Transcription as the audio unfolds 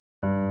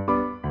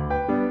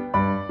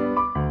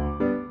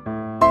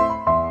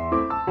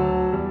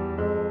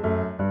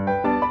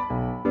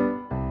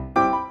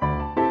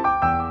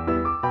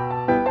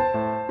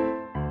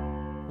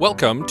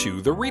Welcome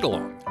to The Read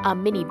Along, a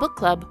mini book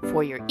club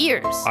for your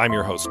ears. I'm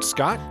your host,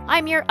 Scott.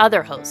 I'm your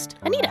other host,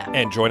 Anita.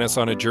 And join us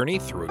on a journey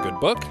through a good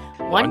book,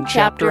 one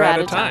chapter at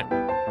a time.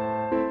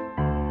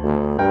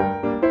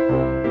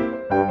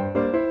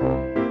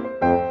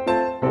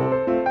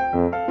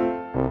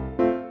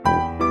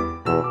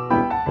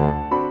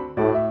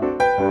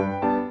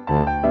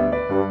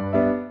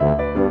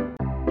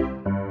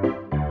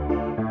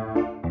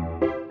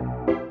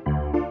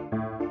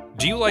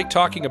 Do you like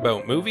talking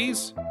about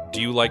movies?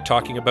 Do you like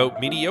talking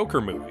about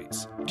mediocre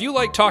movies? Do you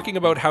like talking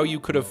about how you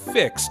could have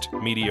fixed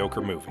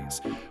mediocre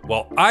movies?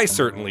 Well, I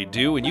certainly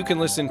do, and you can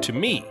listen to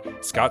me,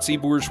 Scott C.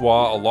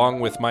 Bourgeois, along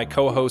with my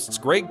co-hosts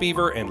Greg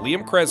Beaver and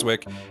Liam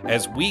Creswick,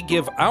 as we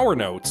give our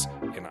notes,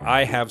 and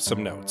I have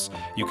some notes.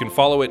 You can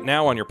follow it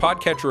now on your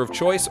podcatcher of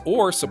choice,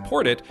 or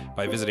support it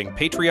by visiting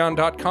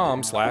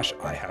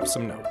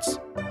patreon.com/IHaveSomeNotes.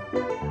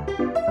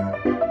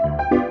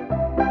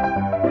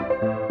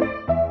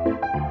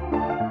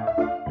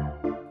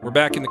 We're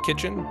back in the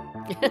kitchen.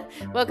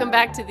 Welcome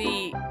back to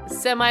the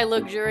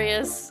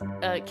semi-luxurious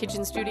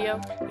kitchen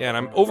studio. Yeah, and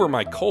I'm over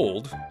my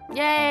cold.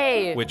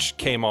 Yay! Which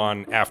came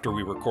on after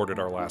we recorded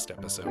our last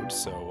episode,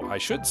 so I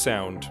should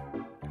sound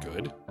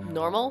good.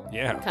 Normal?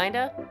 Yeah.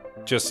 Kinda?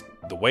 Just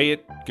the way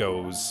it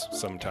goes,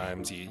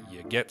 sometimes you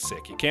get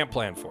sick. You can't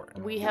plan for it.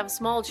 We have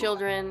small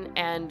children,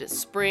 and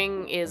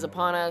spring is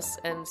upon us,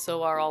 and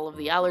so are all of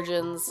the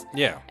allergens.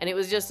 Yeah. And it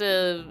was just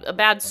a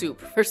bad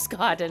soup for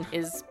Scott and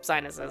his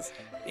sinuses.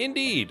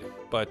 Indeed.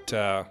 But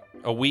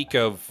a week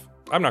of,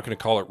 I'm not going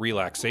to call it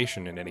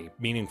relaxation in any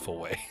meaningful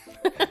way,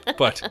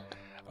 but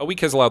a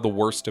week has allowed the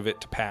worst of it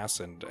to pass,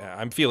 and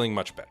I'm feeling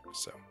much better,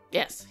 so.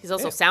 Yes, he's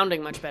also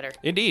sounding much better.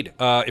 Indeed.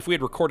 If we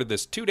had recorded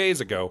this 2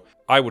 days ago,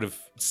 I would have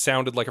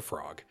sounded like a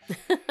frog.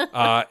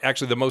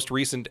 Actually, the most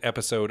recent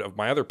episode of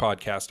my other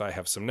podcast, I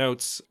Have Some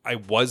Notes, I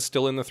was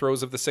still in the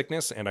throes of the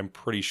sickness, and I'm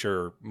pretty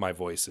sure my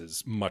voice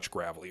is much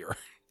gravelier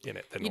in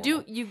it than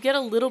normal. You get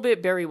a little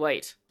bit Barry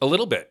White. A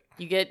little bit.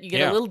 You get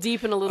a little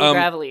deep and a little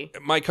gravelly.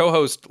 My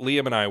co-host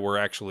Liam and I were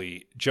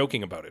actually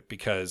joking about it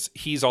because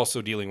he's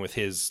also dealing with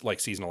his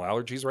seasonal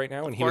allergies right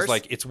now, and he was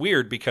like, "It's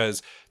weird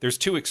because there's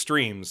two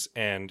extremes,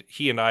 and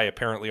he and I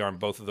apparently are on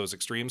both of those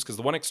extremes. Because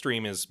the one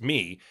extreme is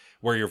me,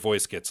 where your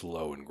voice gets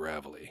low and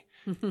gravelly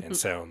and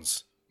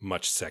sounds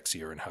much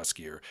sexier and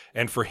huskier,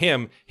 and for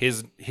him,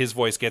 his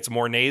voice gets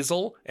more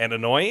nasal and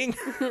annoying.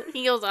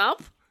 He goes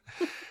up."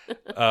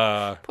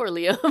 Poor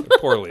Liam.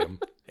 Poor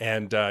Liam.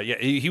 And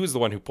he was the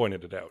one who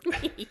pointed it out.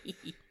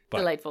 But,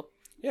 delightful.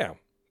 Yeah.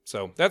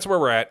 So that's where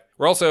we're at.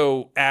 We're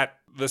also at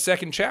the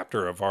second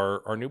chapter of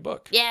our new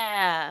book.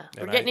 Yeah.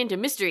 We're getting into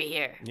mystery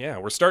here. Yeah.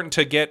 We're starting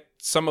to get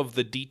some of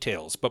the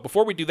details. But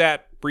before we do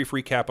that, brief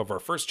recap of our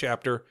first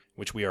chapter,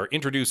 which we are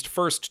introduced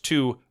first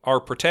to our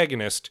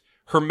protagonist,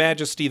 Her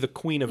Majesty the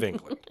Queen of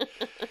England.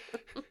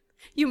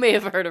 You may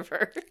have heard of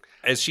her.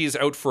 As she's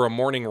out for a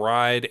morning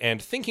ride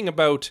and thinking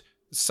about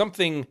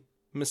something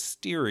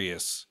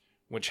mysterious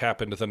which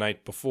happened the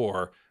night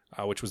before,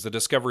 which was the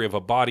discovery of a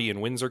body in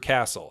Windsor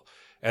Castle.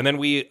 And then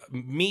we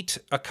meet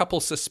a couple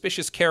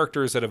suspicious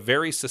characters at a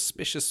very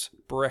suspicious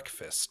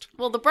breakfast.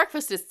 Well, the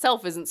breakfast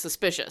itself isn't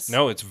suspicious.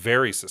 No, it's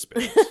very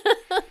suspicious.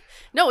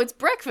 No, it's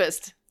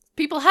breakfast.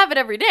 People have it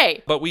every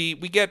day. But we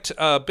get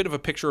a bit of a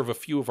picture of a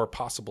few of our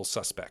possible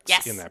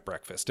suspects in that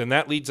breakfast. And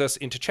that leads us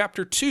into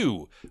Chapter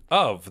 2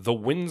 of The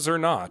Windsor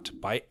Knot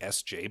by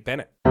S.J.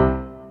 Bennett.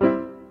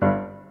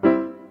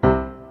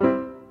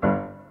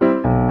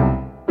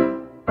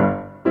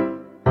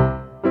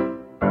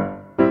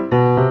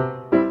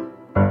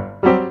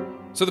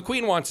 So the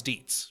Queen wants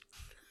Deets.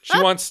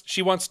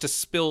 She wants to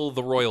spill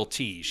the royal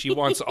tea. She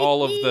wants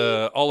all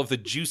of the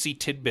juicy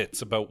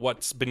tidbits about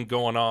what's been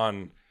going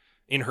on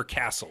in her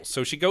castle.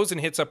 So she goes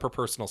and hits up her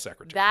personal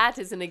secretary. That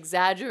is an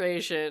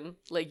exaggeration.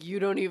 Like, you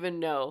don't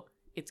even know.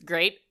 It's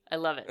great. I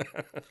love it.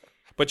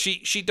 But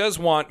she does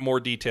want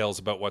more details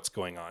about what's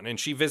going on, and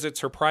she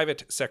visits her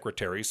private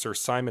secretary, Sir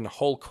Simon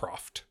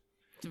Holcroft.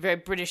 It's a very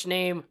British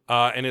name.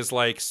 And is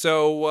like,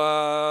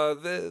 so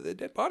the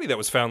dead body that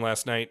was found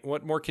last night,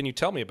 what more can you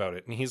tell me about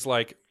it? And he's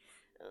like,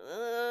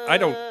 I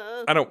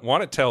don't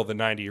want to tell the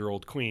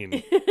 90-year-old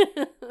queen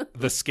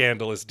the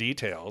scandalous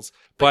details,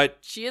 but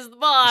she is the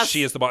boss.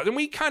 She is the boss. And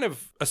we kind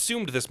of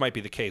assumed this might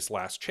be the case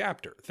last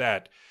chapter,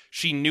 that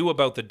she knew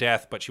about the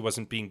death, but she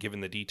wasn't being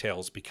given the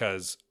details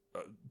because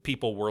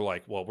people were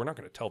like, well, we're not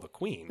going to tell the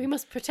queen. We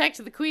must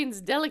protect the queen's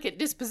delicate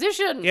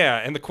disposition. Yeah,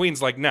 and the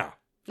queen's like, no.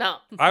 No.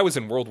 I was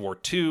in World War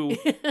II.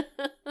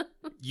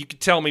 You can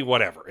tell me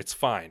whatever. It's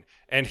fine.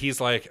 And he's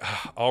like,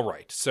 all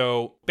right.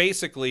 So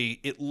basically,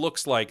 it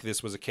looks like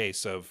this was a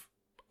case of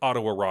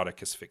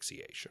autoerotic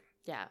asphyxiation.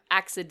 Yeah.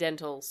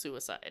 Accidental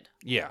suicide.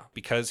 Yeah.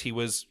 Because he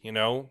was,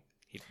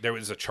 there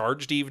was a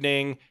charged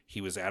evening. He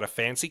was at a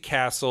fancy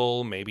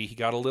castle. Maybe he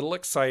got a little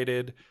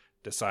excited,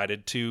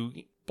 decided to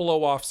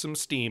blow off some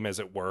steam, as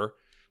it were,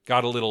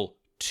 got a little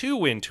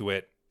too into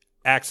it.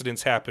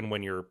 Accidents happen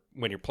when you're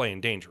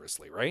playing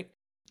dangerously, right?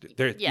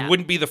 You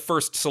wouldn't be the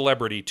first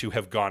celebrity to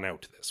have gone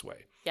out this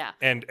way. Yeah.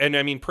 And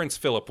I mean, Prince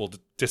Philip will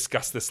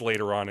discuss this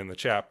later on in the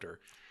chapter.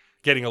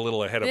 getting a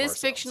little ahead of ourselves.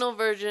 This fictional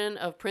version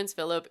of Prince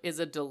Philip is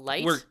a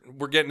delight.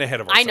 We're getting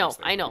ahead of ourselves.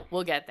 I know.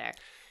 We'll get there.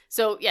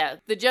 So, yeah,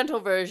 the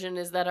gentle version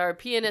is that our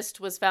pianist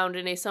was found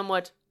in a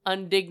somewhat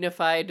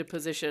undignified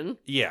position.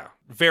 Yeah,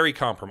 very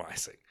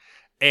compromising.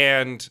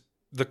 And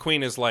the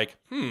queen is like,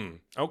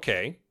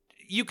 okay.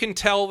 You can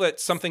tell that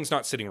something's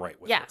not sitting right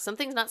with her. Yeah,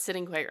 something's not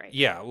sitting quite right.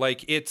 Yeah,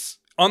 like it's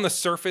on the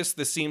surface,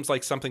 this seems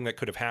like something that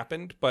could have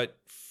happened, but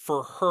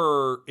for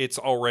her, it's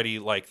already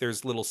like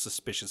there's little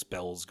suspicious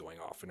bells going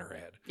off in her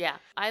head. Yeah,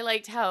 I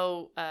liked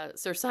how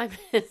Sir Simon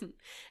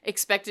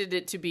expected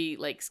it to be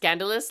like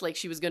scandalous, like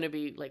she was going to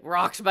be like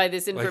rocked by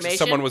this information. Like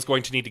someone was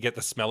going to need to get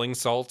the smelling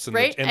salts and,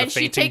 right? the fainting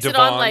she takes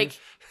divan. it on like,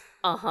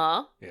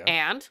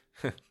 and?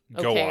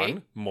 Go okay.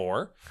 on,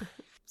 more.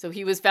 So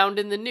he was found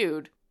in the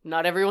nude.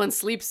 Not everyone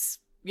sleeps,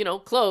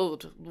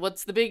 clothed.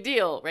 What's the big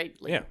deal, right?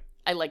 Like, yeah.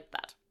 I liked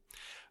that.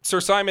 Sir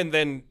Simon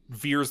then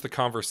veers the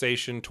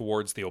conversation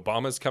towards the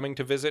Obamas coming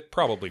to visit,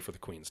 probably for the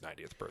Queen's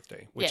 90th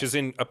birthday, which is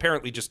in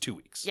apparently just 2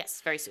 weeks.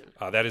 Yes, very soon.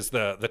 That is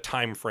the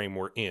time frame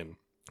we're in.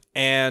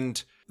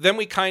 And then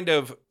we kind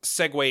of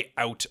segue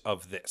out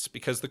of this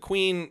because the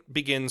Queen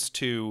begins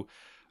to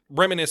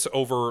reminisce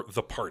over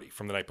the party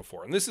from the night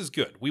before. And this is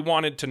good. We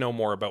wanted to know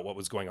more about what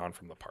was going on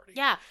from the party.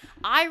 Yeah,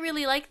 I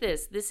really like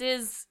this.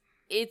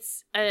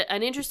 It's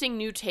an interesting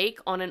new take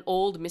on an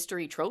old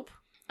mystery trope.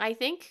 I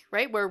think,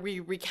 right? Where we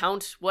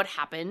recount what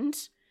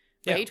happened,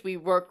 right? Yeah. We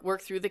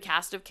work through the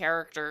cast of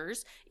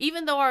characters,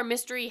 even though our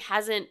mystery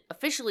hasn't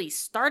officially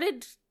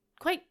started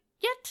quite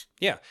yet.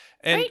 Yeah.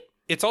 And right?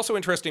 It's also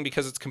interesting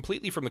because it's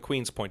completely from the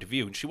Queen's point of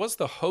view. And she was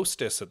the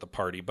hostess at the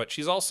party, but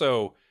she's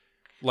also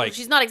like...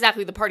 she's not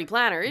exactly the party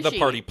planner, is she? The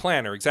party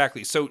planner,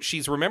 exactly. So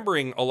she's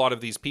remembering a lot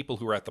of these people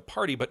who are at the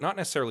party, but not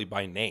necessarily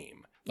by name.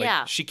 Like,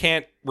 yeah. She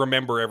can't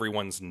remember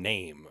everyone's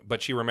name,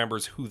 but she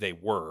remembers who they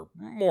were,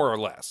 more or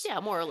less. Yeah,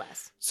 more or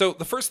less. So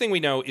the first thing we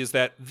know is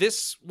that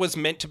this was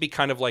meant to be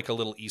kind of like a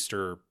little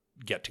Easter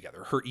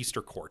get-together, her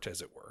Easter court,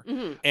 as it were.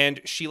 Mm-hmm.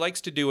 And she likes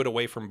to do it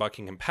away from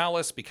Buckingham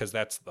Palace because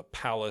that's the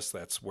palace,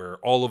 that's where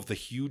all of the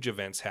huge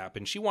events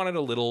happen. She wanted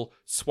a little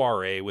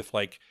soiree with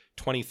like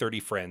 20, 30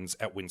 friends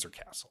at Windsor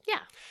Castle. Yeah.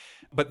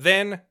 But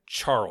then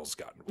Charles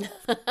got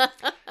involved.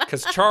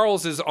 Because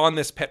Charles is on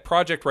this pet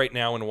project right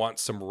now and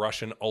wants some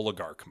Russian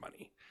oligarch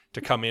money to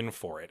come in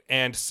for it.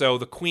 And so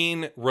the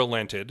Queen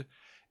relented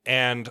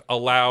and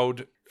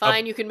allowed...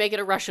 Fine, you can make it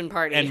a Russian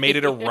party. And made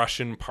it a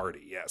Russian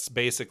party, yes,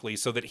 basically,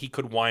 so that he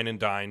could wine and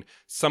dine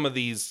some of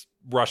these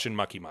Russian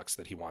mucky-mucks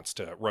that he wants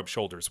to rub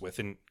shoulders with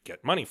and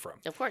get money from.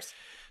 Of course.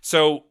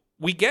 So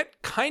we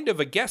get kind of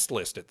a guest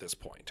list at this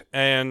point,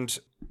 and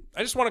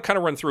I just want to kind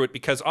of run through it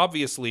because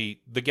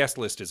obviously the guest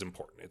list is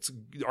important.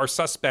 Our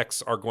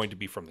suspects are going to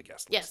be from the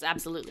guest list. Yes,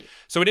 absolutely.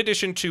 So in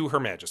addition to Her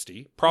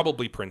Majesty,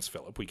 probably Prince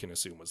Philip, we can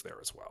assume was there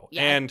as well.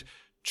 Yeah. And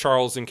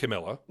Charles and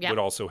Camilla would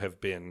also have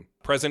been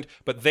present,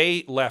 but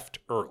they left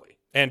early.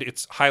 And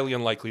it's highly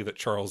unlikely that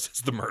Charles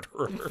is the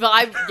murderer.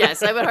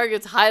 Yes, I would argue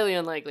it's highly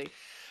unlikely.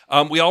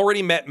 We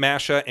already met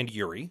Masha and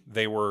Yuri.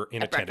 They were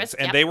in attendance,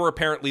 and they were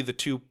apparently the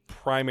two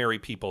primary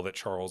people that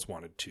Charles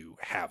wanted to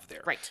have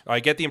there. Right. I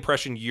get the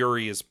impression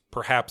Yuri is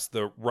perhaps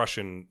the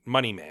Russian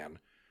money man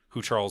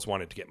who Charles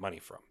wanted to get money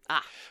from.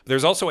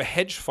 There's also a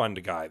hedge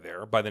fund guy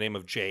there by the name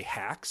of J.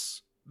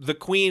 Hacks. The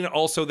Queen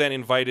also then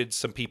invited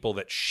some people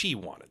that she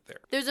wanted there.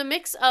 There's a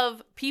mix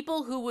of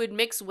people who would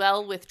mix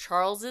well with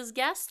Charles's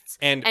guests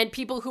and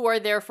people who are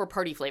there for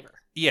party flavor.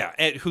 Yeah,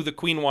 and who the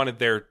Queen wanted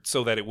there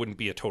so that it wouldn't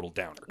be a total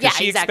downer. Yeah,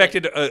 she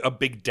expected a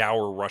big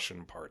dour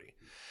Russian party.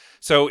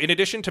 So in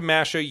addition to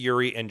Masha,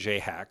 Yuri, and Jay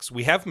Hacks,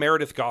 we have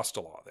Meredith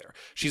Gostelaw there.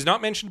 She's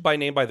not mentioned by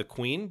name by the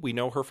Queen. We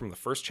know her from the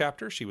first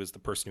chapter. She was the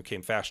person who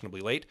came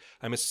fashionably late.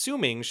 I'm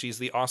assuming she's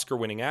the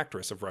Oscar-winning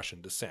actress of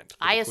Russian descent.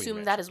 I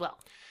assume that as well.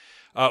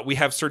 We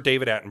have Sir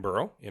David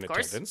Attenborough in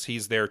attendance.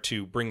 He's there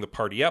to bring the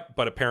party up,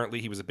 but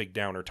apparently he was a big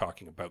downer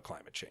talking about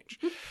climate change.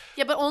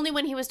 Yeah, but only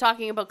when he was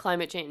talking about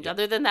climate change.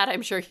 Other than that,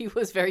 I'm sure he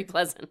was very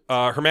pleasant.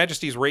 Her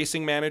Majesty's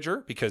racing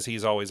manager, because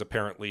he's always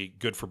apparently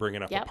good for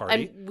bringing up a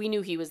party. And we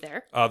knew he was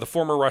there. The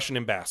former Russian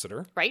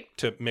ambassador. Right.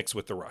 To mix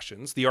with the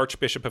Russians. The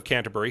Archbishop of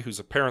Canterbury, who's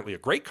apparently a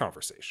great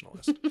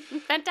conversationalist.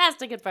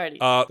 Fantastic at parties.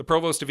 The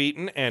Provost of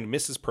Eton and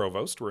Mrs.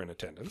 Provost were in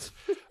attendance.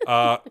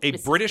 A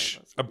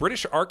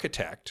British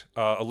architect,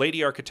 a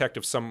lady architect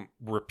of some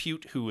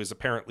repute who is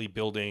apparently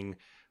building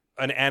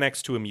an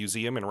annex to a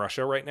museum in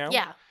Russia right now.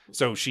 Yeah.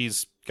 So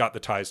she's got the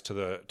ties to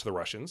the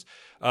Russians.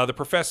 The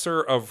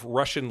professor of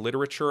Russian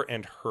literature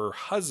and her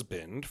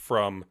husband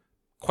from ?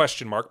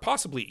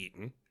 Possibly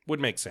Eton. Would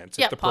make sense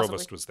if the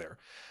provost was there.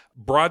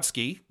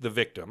 Brodsky, the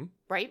victim.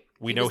 Right.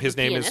 We know his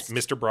name is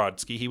Mr.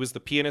 Brodsky. He was the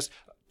pianist.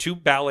 2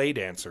 ballet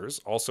dancers,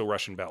 also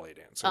Russian ballet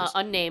dancers.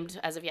 Unnamed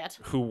as of yet.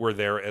 Who were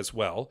there as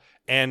well.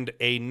 And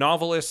a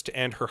novelist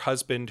and her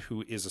husband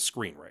who is a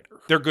screenwriter.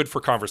 They're good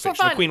for conversation.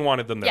 The Queen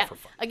wanted them there for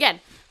fun. Again,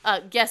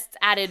 guests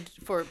added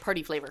for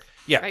party flavor.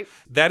 Yeah. Right?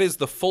 That is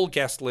the full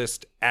guest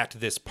list at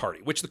this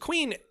party, which the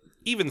Queen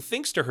even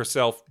thinks to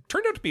herself,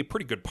 turned out to be a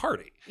pretty good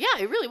party. Yeah,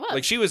 it really was.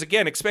 Like, she was,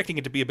 again, expecting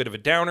it to be a bit of a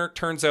downer.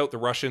 Turns out the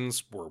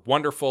Russians were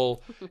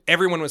wonderful.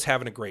 Everyone was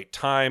having a great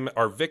time.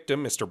 Our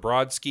victim, Mr.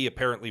 Brodsky,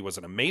 apparently was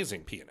an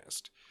amazing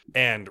pianist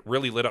and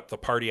really lit up the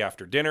party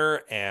after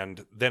dinner.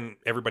 And then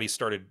everybody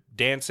started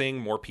dancing.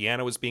 More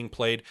piano was being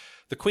played.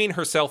 The Queen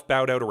herself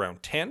bowed out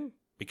around 10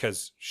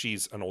 because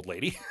she's an old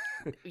lady.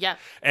 Yeah.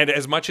 And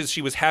as much as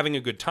she was having a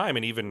good time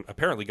and even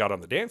apparently got on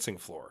the dancing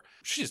floor,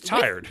 she's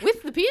tired.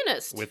 With the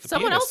pianist.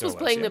 Someone else was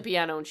playing the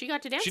piano and she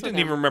got to dance She with didn't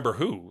him. even remember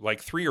who.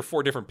 Like 3 or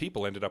 4 different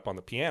people ended up on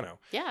the piano.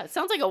 Yeah, it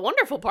sounds like a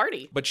wonderful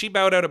party. But she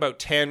bowed out about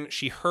 10.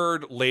 She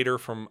heard later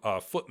from a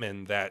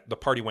footman that the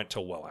party went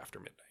till well after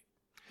midnight.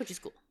 Which is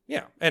cool.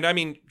 Yeah. And I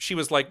mean, she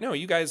was like, no,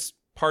 you guys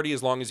party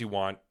as long as you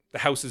want. The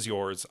house is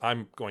yours.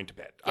 I'm going to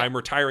bed. Yeah. I'm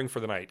retiring for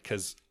the night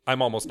because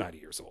I'm almost 90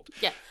 years old.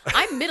 Yeah.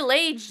 I'm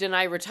middle-aged and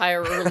I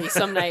retire early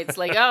some nights.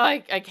 Like,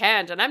 I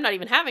can't. And I'm not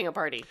even having a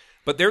party.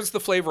 But there's the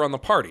flavor on the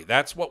party.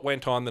 That's what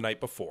went on the night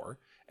before.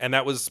 And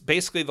that was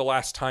basically the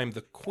last time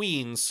the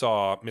Queen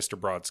saw Mr.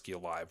 Brodsky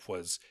alive,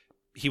 was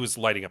he was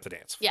lighting up the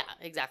dance floor.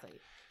 Yeah, exactly.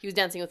 He was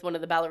dancing with one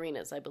of the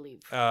ballerinas, I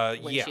believe,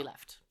 when she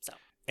left. So.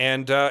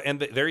 And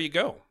there you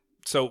go.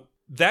 So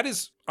that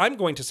is, I'm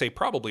going to say,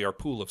 probably our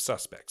pool of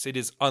suspects. It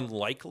is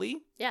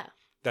unlikely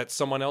that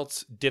someone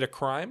else did a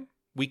crime.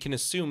 We can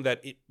assume that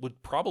it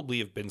would probably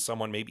have been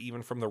someone, maybe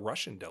even from the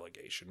Russian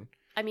delegation.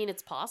 I mean,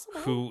 it's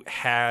possible. Who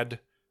had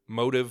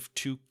motive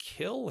to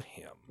kill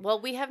him. Well,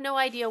 we have no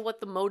idea what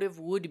the motive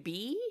would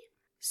be.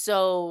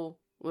 So,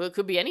 it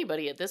could be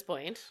anybody at this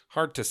point.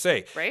 Hard to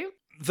say. Right?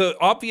 The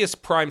obvious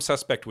prime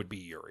suspect would be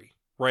Yuri,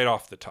 right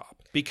off the top.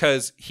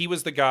 Because he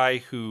was the guy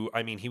who,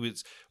 I mean,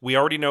 we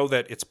already know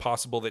that it's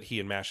possible that he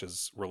and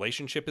Masha's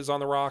relationship is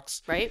on the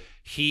rocks. Right.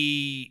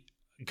 He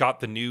got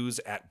the news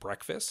at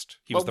breakfast.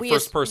 He was the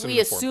first person we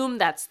assume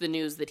that's the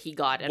news that he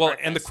got at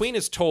breakfast. And the Queen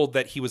is told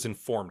that he was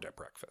informed at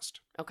breakfast.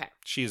 Okay.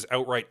 She is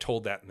outright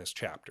told that in this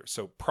chapter.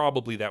 So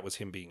probably that was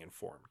him being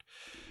informed.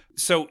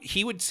 So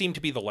he would seem to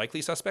be the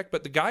likely suspect,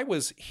 but the guy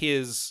was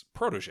his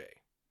protege.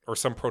 Or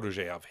some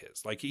protege of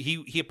his. Like,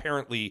 he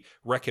apparently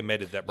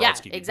recommended that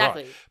Brodsky be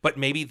brought. But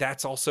maybe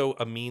that's also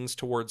a means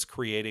towards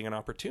creating an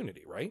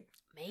opportunity, right?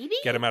 Maybe.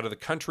 Get him out of the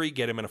country,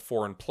 get him in a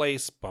foreign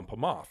place, bump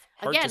him off.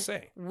 Hard to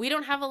say. We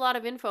don't have a lot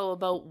of info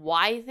about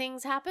why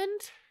things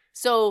happened.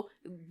 So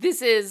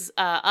this is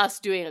us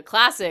doing a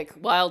classic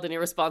wild and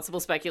irresponsible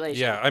speculation.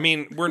 Yeah, I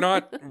mean,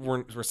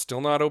 we're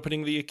still not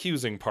opening the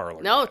accusing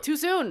parlor. No, yet. Too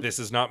soon. This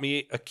is not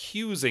me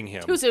accusing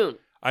him. Too soon.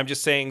 I'm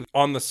just saying,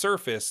 on the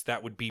surface,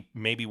 that would be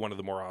maybe one of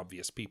the more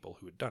obvious people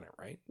who had done it,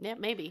 right? Yeah,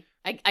 maybe.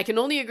 I can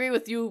only agree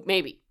with you,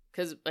 maybe.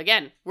 Because,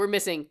 again, we're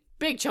missing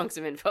big chunks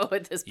of info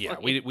at this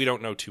point. Yeah, we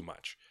don't know too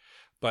much.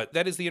 But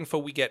that is the info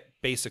we get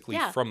basically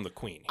from the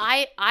Queen.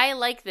 I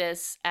like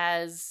this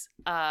as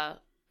an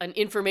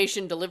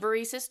information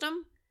delivery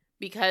system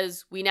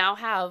because we now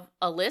have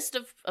a list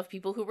of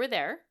people who were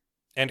there.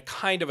 And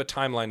kind of a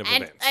timeline of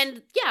events.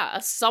 And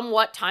a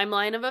somewhat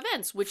timeline of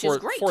events, which is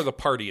great. For the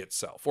party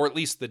itself, or at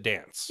least the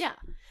dance. Yeah.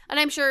 And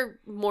I'm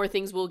sure more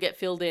things will get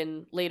filled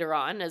in later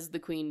on as the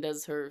Queen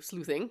does her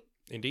sleuthing.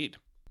 Indeed.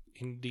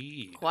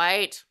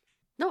 Quite.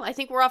 No, I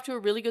think we're off to a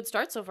really good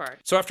start so far.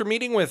 So after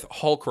meeting with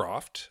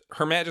Holcroft,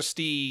 Her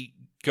Majesty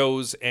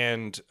goes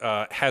and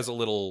has a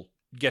little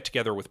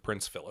get-together with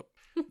Prince Philip.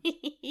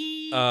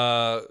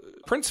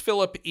 Prince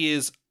Philip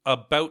is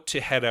about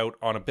to head out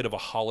on a bit of a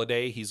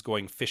holiday. He's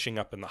going fishing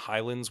up in the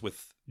Highlands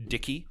with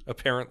Dickie,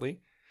 apparently.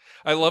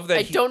 I love that.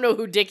 I don't know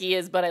who Dickie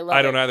is, but I love it.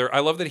 I don't either. I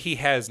love that he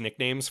has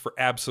nicknames for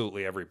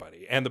absolutely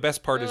everybody. And the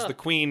best part is the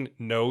Queen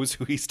knows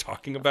who he's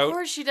talking about. Of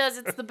course she does.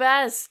 It's the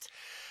best.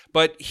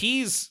 But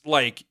he's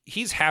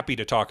happy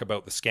to talk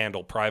about the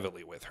scandal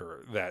privately with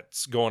her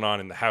that's going on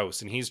in the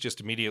house. And he's just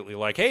immediately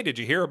like, hey, did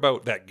you hear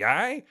about that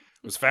guy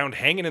who was found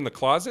hanging in the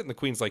closet? And the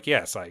Queen's like,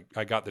 yes, I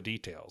got the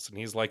details. And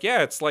he's like,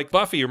 yeah, it's like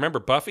Buffy. Remember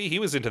Buffy? He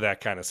was into that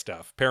kind of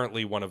stuff.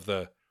 Apparently one of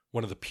the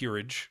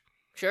peerage.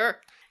 Sure.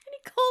 And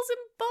he calls him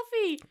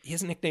Buffy. He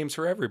has nicknames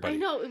for everybody. I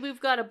know.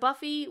 We've got a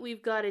Buffy.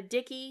 We've got a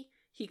Dickie.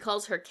 He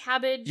calls her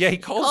Cabbage. Yeah, he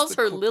calls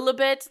her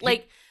Lilibet.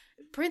 Like,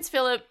 Prince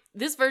Philip,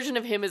 this version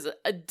of him is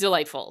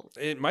delightful.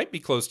 It might be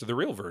close to the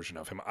real version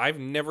of him. I've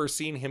never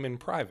seen him in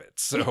private,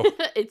 so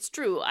it's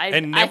true.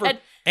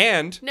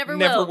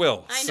 Never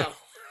will. I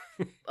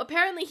know.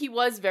 Apparently, he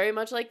was very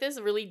much like this,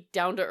 a really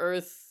down to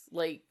earth,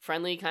 like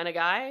friendly kind of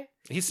guy.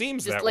 He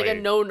seems just that like way.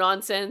 a no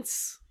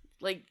nonsense,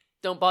 like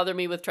don't bother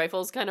me with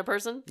trifles kind of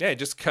person. Yeah,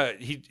 just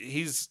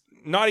he's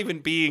not even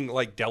being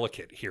like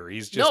delicate here.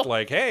 He's just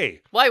like,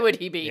 hey, why would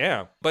he be?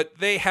 Yeah, but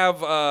they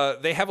have a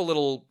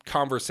little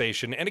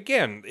conversation, and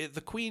again,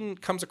 the Queen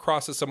comes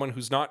across as someone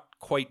who's not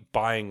quite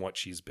buying what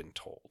she's been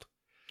told.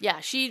 Yeah,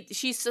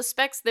 she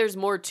suspects there's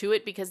more to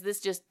it because this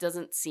just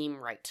doesn't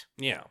seem right.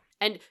 Yeah.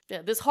 And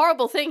this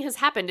horrible thing has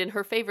happened in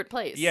her favorite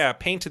place. Yeah,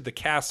 painted the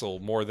castle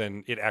more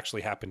than it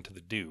actually happened to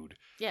the dude.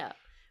 Yeah.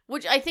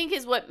 Which I think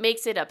is what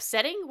makes it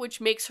upsetting, which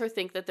makes her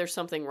think that there's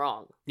something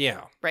wrong.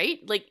 Yeah. Right?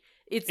 Like,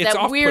 It's It's that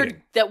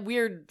off-putting.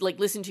 weird, like,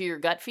 listen to your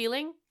gut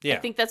feeling. Yeah. I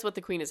think that's what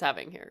the Queen is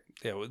having here.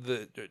 Yeah,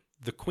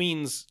 the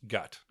Queen's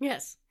gut.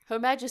 Yes. Her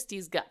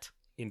Majesty's gut.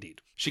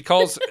 Indeed. She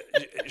calls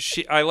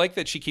I like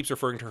that she keeps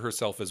referring to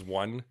herself as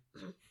one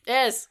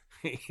Yes.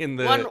 in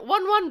the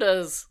One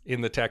wonders.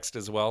 in the text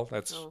as well.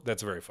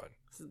 That's very fun.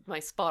 This is my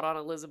spot on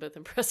Elizabeth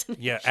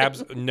impersonation. Yeah,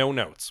 no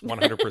notes,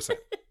 100%.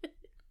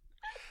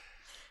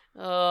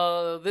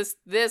 Oh,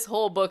 this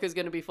whole book is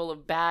going to be full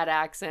of bad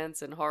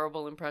accents and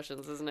horrible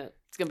impressions, isn't it?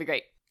 It's going to be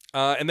great.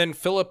 And then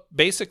Philip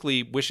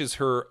basically wishes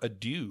her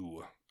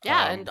adieu.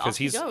 Yeah, and off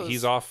he goes.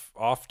 He's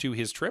off to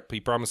his trip. He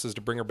promises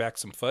to bring her back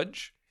some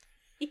fudge,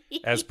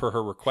 as per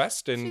her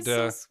request. And she's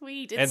so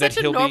sweet. It's and such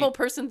a normal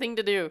person thing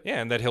to do. Yeah,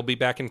 and that he'll be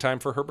back in time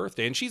for her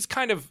birthday. And she's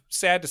kind of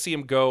sad to see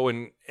him go,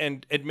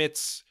 and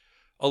admits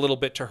a little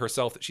bit to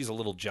herself that she's a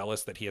little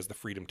jealous that he has the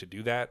freedom to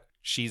do that.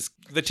 She's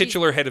the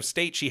titular head of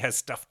state. She has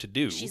stuff to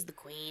do. She's the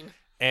queen.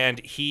 And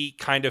he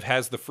kind of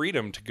has the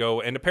freedom to go.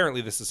 And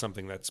apparently this is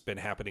something that's been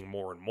happening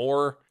more and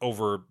more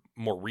over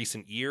more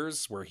recent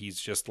years, where he's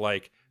just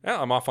like,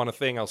 oh, I'm off on a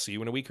thing. I'll see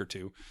you in a week or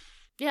two.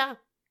 Yeah.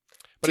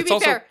 But to it's be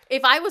also fair,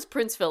 if I was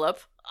Prince Philip,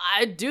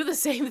 I'd do the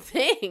same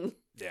thing.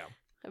 Yeah.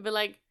 I'd be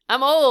like,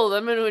 I'm old.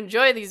 I'm going to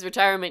enjoy these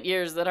retirement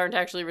years that aren't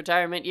actually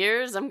retirement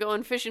years. I'm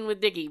going fishing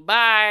with Dickie.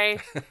 Bye.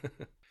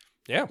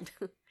 Yeah.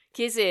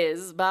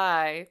 Kisses.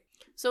 Bye.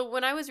 So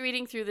when I was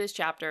reading through this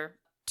chapter,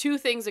 two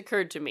things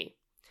occurred to me.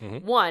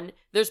 Mm-hmm. One,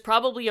 there's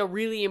probably a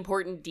really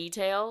important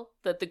detail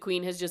that the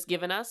Queen has just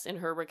given us in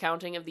her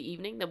recounting of the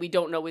evening that we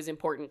don't know is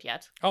important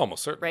yet.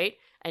 Almost certainly. Right?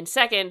 And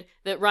second,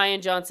 that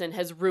Rian Johnson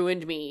has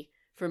ruined me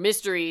for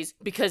mysteries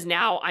because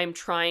now I'm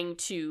trying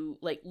to,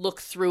 like,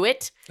 look through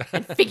it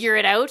and figure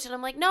it out. And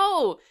I'm like,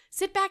 no,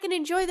 sit back and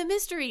enjoy the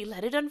mystery.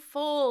 Let it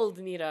unfold,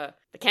 Nita.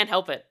 I can't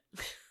help it.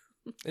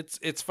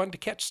 It's fun to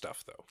catch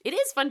stuff, though. It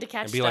is fun to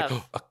catch and be stuff.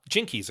 like, oh,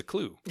 Jinky's a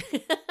clue.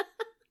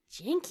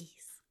 Jinkies.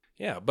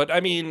 Yeah, but I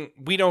mean,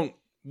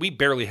 we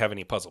barely have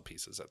any puzzle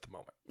pieces at the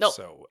moment. No,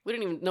 so we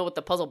don't even know what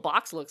the puzzle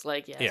box looks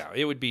like yet. Yeah,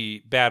 it would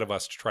be bad of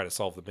us to try to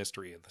solve the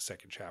mystery in the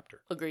second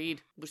chapter.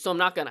 Agreed. So I'm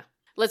not gonna.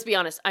 Let's be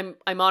honest. I'm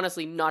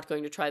honestly not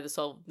going to try to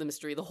solve the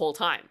mystery the whole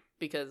time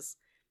because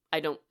I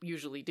don't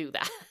usually do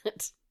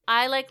that.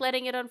 I like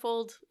letting it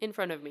unfold in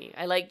front of me.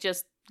 I like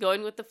just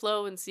going with the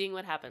flow and seeing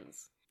what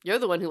happens. You're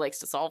the one who likes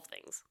to solve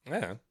things.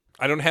 Yeah.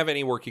 I don't have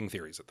any working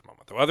theories at the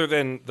moment, though, other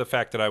than the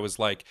fact that I was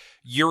like,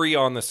 Yuri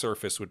on the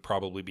surface would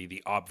probably be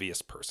the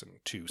obvious person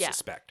to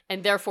suspect.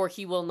 And therefore,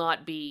 he will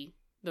not be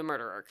the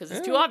murderer, because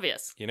it's too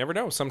obvious. You never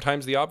know.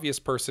 Sometimes the obvious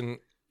person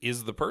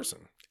is the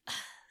person.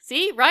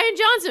 See? Rian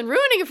Johnson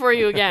ruining it for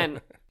you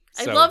again.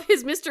 I love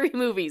his mystery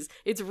movies.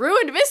 It's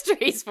ruined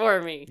mysteries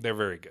for me. They're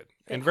very good.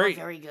 They are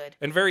very good.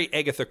 And very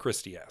Agatha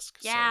Christie-esque.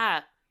 Yeah.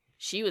 So.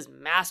 She was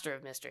master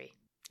of mystery.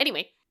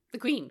 Anyway, the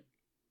Queen.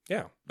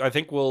 Yeah, I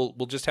think we'll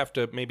just have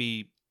to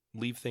maybe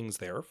leave things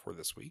there for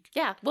this week.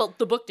 Yeah, well,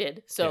 the book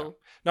did, so...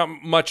 Yeah. Not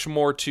much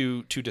more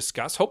to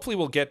discuss. Hopefully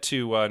we'll get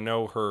to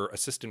know her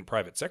assistant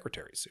private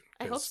secretary soon.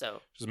 I hope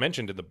so. She's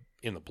mentioned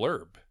in the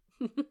blurb.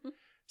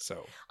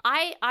 So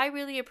I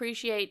really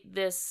appreciate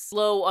this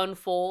slow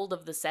unfold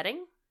of the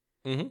setting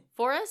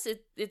for us.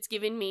 It's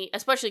given me,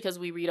 especially because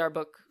we read our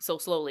book so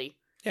slowly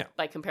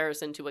by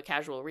comparison to a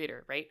casual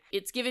reader, right?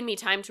 It's given me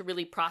time to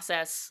really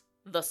process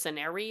the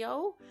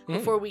scenario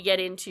before we get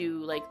into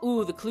like,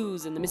 the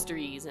clues and the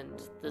mysteries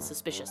and the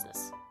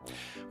suspiciousness.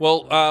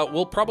 Well,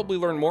 we'll probably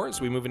learn more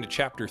as we move into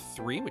chapter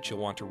 3, which you'll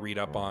want to read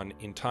up on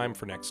in time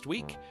for next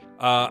week.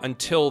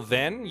 Until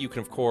then, you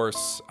can, of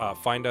course,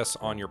 find us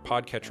on your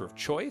podcatcher of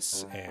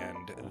choice,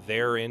 and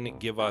therein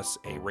give us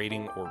a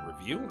rating or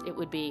review. It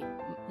would be...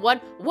 One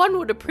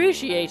would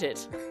appreciate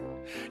it.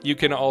 You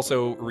can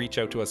also reach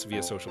out to us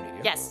via social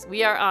media. Yes,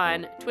 we are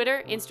on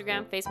Twitter,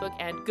 Instagram, Facebook,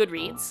 and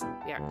Goodreads.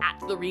 We are at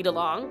The Read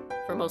Along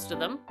for most of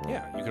them.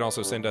 Yeah, you can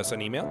also send us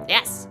an email.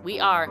 Yes, we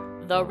are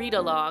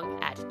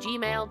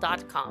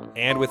thereadalong@gmail.com.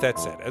 And with that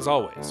said, as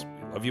always,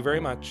 we love you very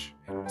much,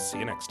 and we'll see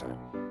you next time.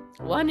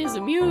 One is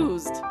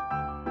amused.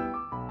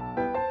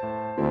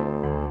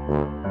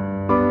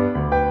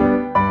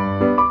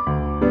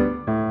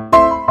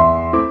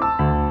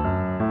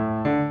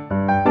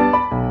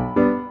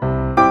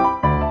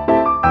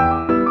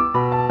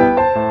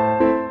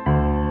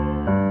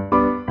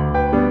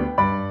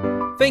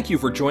 Thank you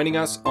for joining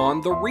us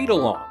on The Read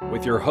Along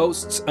with your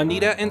hosts,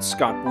 Anita and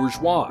Scott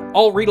Bourgeois.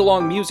 All Read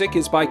Along music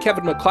is by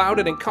Kevin MacLeod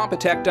at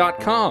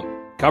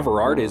Incompetech.com.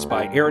 Cover art is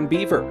by Aaron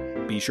Beaver.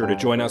 Be sure to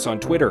join us on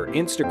Twitter,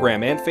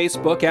 Instagram, and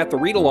Facebook at The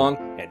Read Along,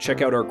 and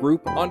check out our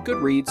group on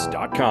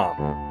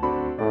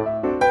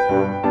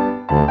Goodreads.com.